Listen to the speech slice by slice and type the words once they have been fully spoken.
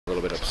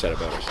little bit upset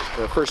about it.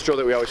 The first drill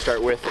that we always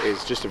start with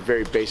is just a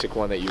very basic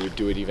one that you would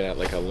do it even at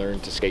like a learn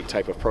to skate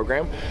type of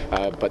program,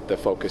 but the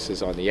focus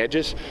is on the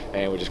edges,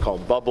 and we just call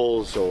them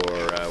bubbles or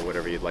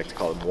whatever you'd like to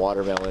call them,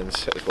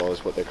 watermelons as well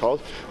as what they're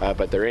called,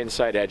 but they're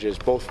inside edges,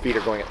 both feet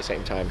are going at the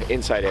same time,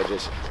 inside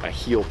edges,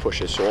 heel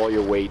pushes, so all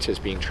your weight is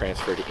being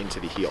transferred into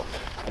the heel.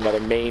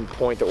 Another main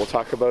point that we'll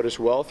talk about as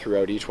well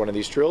throughout each one of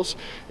these drills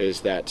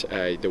is that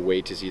the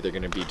weight is either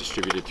going to be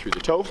distributed through the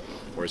toe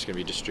or it's going to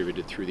be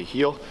distributed through the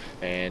heel,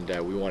 and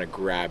we want to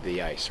grab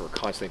the ice. So we're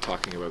constantly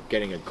talking about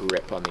getting a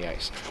grip on the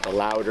ice. The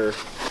louder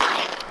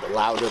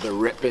the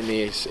rip in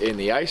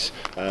the ice,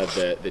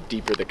 the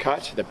deeper the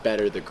cut, the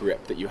better the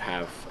grip that you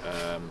have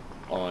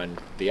on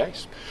the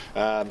ice.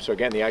 So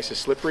again, the ice is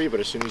slippery, but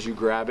as soon as you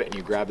grab it and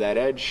you grab that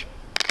edge,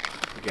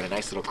 you get a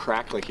nice little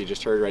crack like you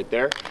just heard right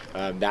there.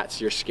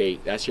 That's your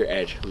skate, that's your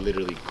edge,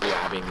 literally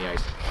grabbing the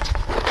ice.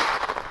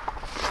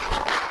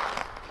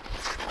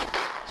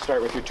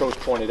 Start with your toes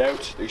pointed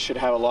out. You should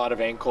have a lot of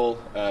ankle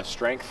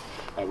strength.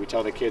 We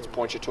tell the kids,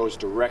 point your toes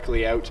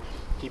directly out,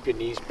 keep your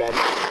knees bent,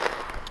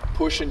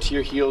 push into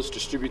your heels,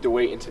 distribute the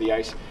weight into the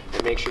ice,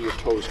 and make sure your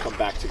toes come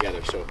back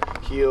together. So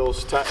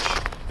heels touch,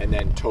 and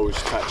then toes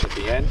touch at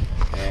the end,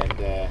 and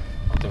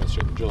I'll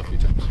demonstrate the drill a few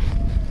times.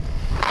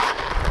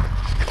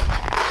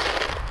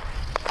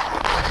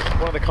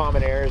 One of the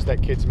common errors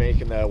that kids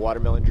make in the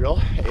watermelon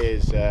drill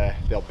is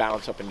they'll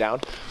bounce up and down.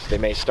 They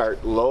may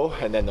start low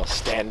and then they'll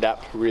stand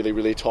up really,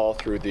 really tall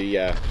through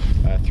the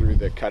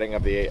cutting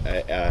of the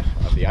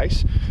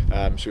ice.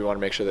 So we want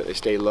to make sure that they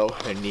stay low,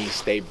 their knees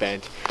stay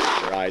bent,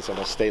 their eyes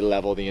almost stay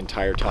level the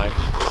entire time.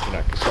 You're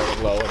not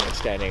starting low and then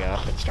standing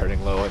up, and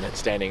starting low and then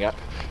standing up.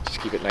 Just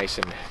keep it nice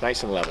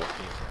and level.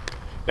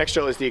 Next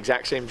drill is the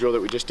exact same drill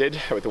that we just did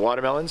with the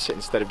watermelons.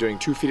 Instead of doing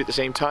 2 feet at the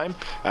same time,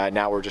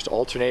 now we're just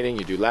alternating.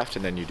 You do left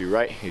and then you do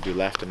right, you do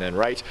left and then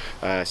right.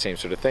 Same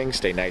sort of thing,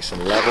 stay nice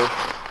and level.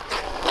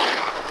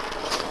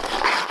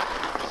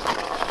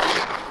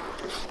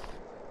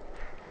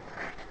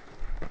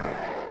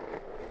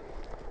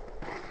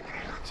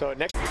 So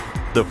next,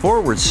 the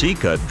forward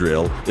C-cut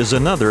drill is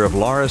another of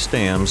Laura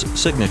Stam's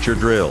signature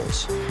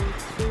drills.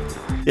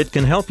 It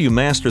can help you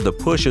master the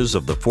pushes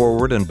of the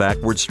forward and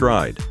backward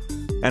stride,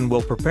 and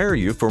will prepare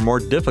you for more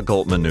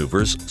difficult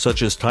maneuvers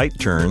such as tight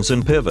turns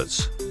and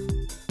pivots.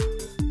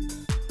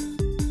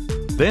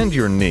 Bend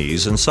your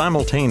knees and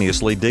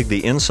simultaneously dig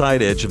the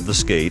inside edge of the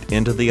skate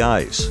into the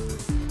ice.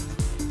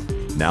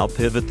 Now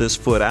pivot this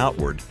foot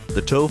outward,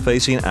 the toe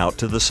facing out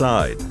to the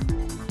side.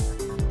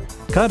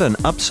 Cut an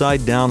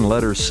upside down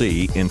letter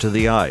C into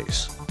the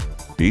ice.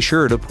 Be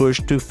sure to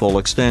push to full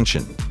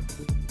extension.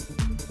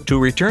 To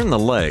return the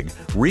leg,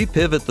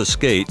 repivot the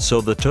skate so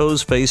the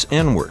toes face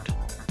inward.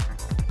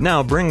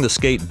 Now bring the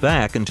skate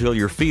back until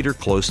your feet are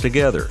close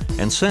together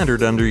and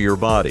centered under your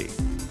body.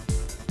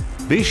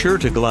 Be sure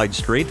to glide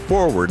straight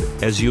forward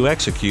as you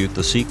execute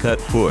the C-cut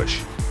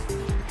push.